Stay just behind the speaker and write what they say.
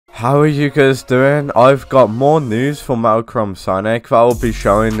How are you guys doing? I've got more news for Metal Sonic that I'll be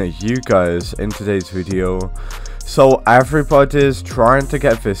showing you guys in today's video. So everybody's trying to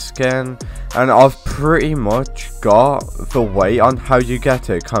get this skin, and I've pretty much got the way on how you get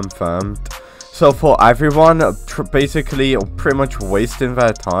it confirmed. So for everyone basically pretty much wasting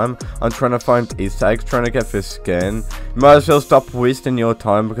their time on trying to find Easter eggs trying to get this skin, you might as well stop wasting your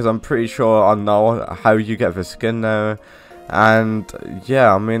time, because I'm pretty sure I know how you get the skin now. And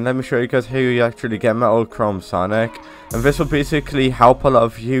yeah, I mean, let me show you guys how you actually get Metal Sonic, and this will basically help a lot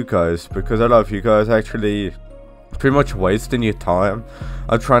of you guys, because a lot of you guys actually pretty much wasting your time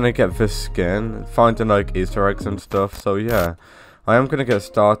on trying to get this skin, finding like Easter eggs and stuff. So yeah, I am gonna get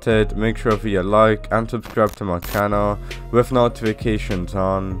started. Make sure that you like and subscribe to my channel with notifications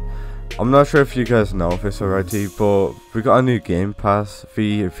on. I'm not sure if you guys know this already, but we got a new game pass,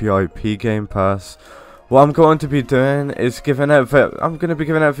 the VIP game pass. What I'm going to be doing is giving out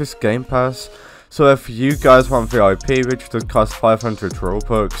this game pass. So if you guys want VIP, which does cost 500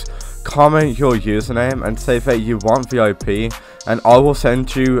 Robux, comment your username and say that you want VIP, and I will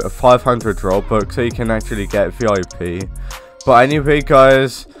send you 500 Robux so you can actually get VIP. But anyway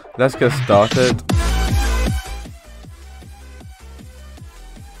guys, let's get started.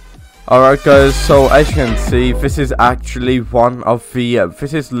 Alright guys, so as you can see, this is actually one of the,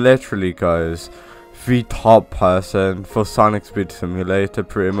 this is literally guys, the top person for Sonic Speed Simulator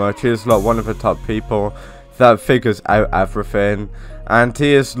pretty much. He is like one of the top people that figures out everything, and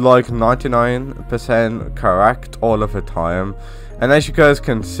he is like 99% correct all of the time. And as you guys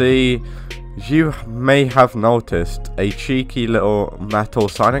can see, you may have noticed a cheeky little metal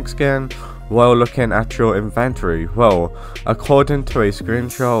Sonic skin while looking at your inventory. Well, according to a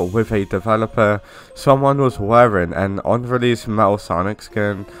screenshot with a developer, someone was wearing an unreleased metal Sonic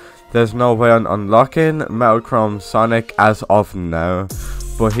skin. There's no way on unlocking Metal Sonic as of now,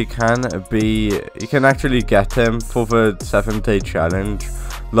 but he can actually get him for the 7-day challenge,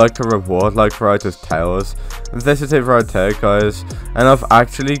 like a reward, like Rider's Tales. This is it right here guys, and I've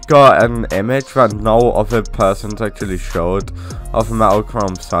actually got an image that no other person's actually showed of Metal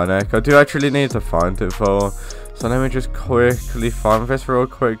Sonic. I do actually need to find it though, so let me just quickly find this real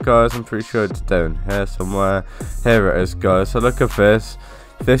quick guys. I'm pretty sure it's down here somewhere. Here it is guys, so look at this.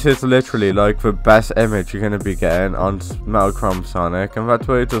 This is literally like the best image you're going to be getting on Metal Sonic, and that's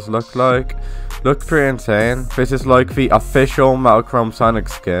what it does look like. Looks pretty insane. This is like the official Metal Sonic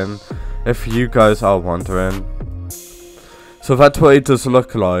skin, if you guys are wondering. So that's what it does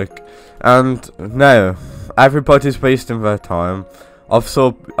look like. And now, everybody's wasting their time.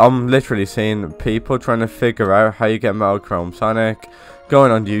 I'm literally seeing people trying to figure out how you get Metal Sonic,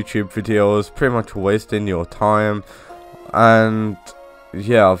 going on YouTube videos, pretty much wasting your time. And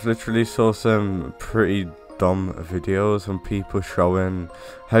yeah, I've literally saw some pretty dumb videos on people showing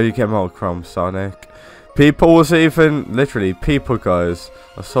how you get Metal Sonic. People was even, literally, people guys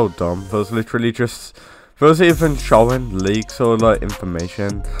are so dumb. There was even showing leaks or like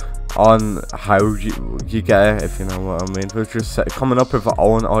information on how you get it, if you know what I mean. They're just coming up with their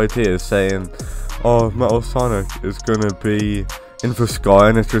own ideas saying, oh, Metal Sonic is gonna be in the sky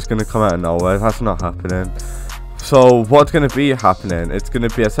and it's just gonna come out of nowhere. That's not happening. So what's going to be happening, it's going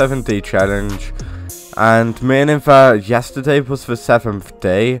to be a 7-day challenge, and meaning that yesterday was the 7th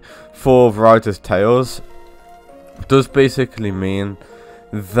day for Rider's Tales, does basically mean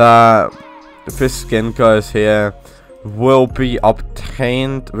that this skin guys here will be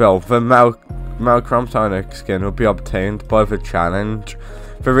obtained, well, the Metal Sonic skin will be obtained by the challenge.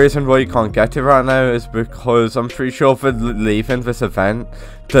 The reason why you can't get it right now is because I'm pretty sure they're leaving this event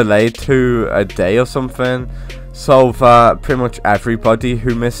delayed to a day or something, so that pretty much everybody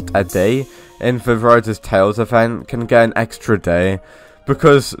who missed a day in the Rider's Tales event can get an extra day.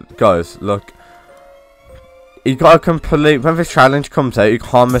 Because guys, look, you gotta complete, when the challenge comes out, you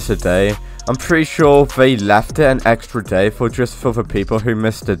can't miss a day. I'm pretty sure they left it an extra day for the people who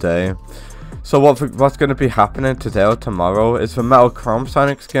missed a day. So what's going to be happening today or tomorrow is the Metal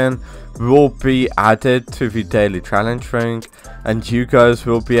Sonic skin will be added to the daily challenge thing, and you guys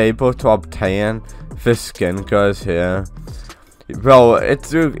will be able to obtain this skin guys here. Well,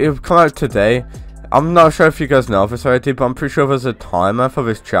 it'll come out today. I'm not sure if you guys know this already, but I'm pretty sure there's a timer for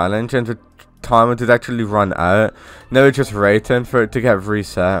this challenge, and the timer did actually run out. Now we're just waiting for it to get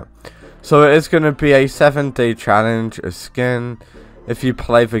reset. So it is going to be a 7-day challenge, a skin. If you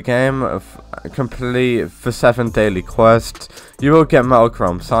play the game, complete the 7 daily quests, you will get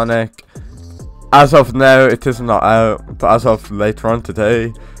Metal Sonic. As of now, it is not out, but as of later on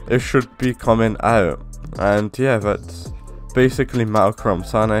today, it should be coming out. And yeah, that's basically Metal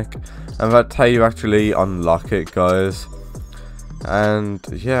Sonic, and that's how you actually unlock it, guys. And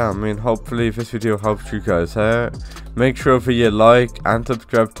yeah, I mean, hopefully this video helps you guys out. Make sure that you like and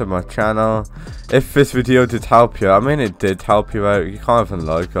subscribe to my channel. If this video did help you, I mean it did help you out, you can't even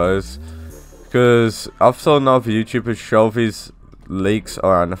lie guys, because I've saw no other YouTubers show these leaks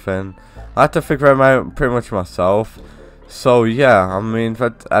or anything. I had to figure them out pretty much myself. So yeah, I mean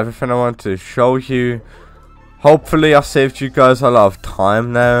that's everything I want to show you. Hopefully I saved you guys a lot of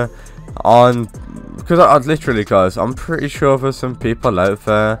time now on, because I literally guys, I'm pretty sure there's some people out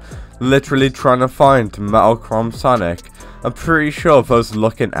there literally trying to find Metal Chrome Sonic. I'm pretty sure there's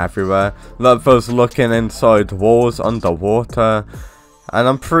looking everywhere, like there's looking inside walls, underwater, and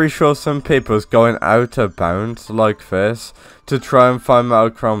I'm pretty sure some people's going out of bounds like this to try and find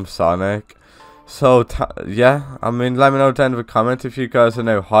Metal Chrome Sonic. So yeah, I mean let me know down in the comments if you guys are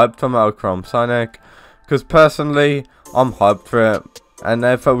now hyped for Metal Chrome Sonic, because personally I'm hyped for it. And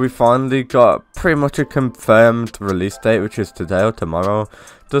now that we finally got pretty much a confirmed release date, which is today or tomorrow,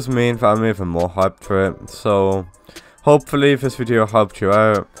 does mean that I'm even more hyped for it. So hopefully this video helped you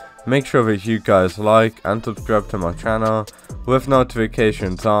out. Make sure that you guys like and subscribe to my channel with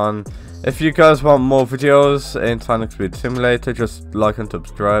notifications on. If you guys want more videos in Sonic Speed Simulator, just like and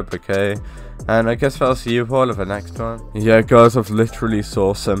subscribe, okay? And I guess I'll see you all in the next one. Yeah guys, I've literally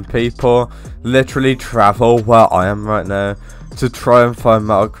saw some people literally travel where I am right now to try and find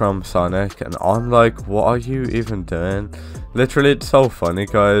Metal Chrome Sonic, and I'm like, what are you even doing? Literally, it's so funny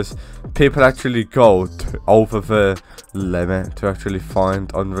guys. People actually go over the limit to actually find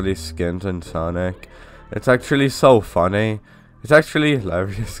unreleased skins in Sonic. It's actually so funny. It's actually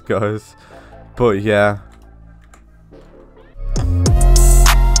hilarious guys. But yeah.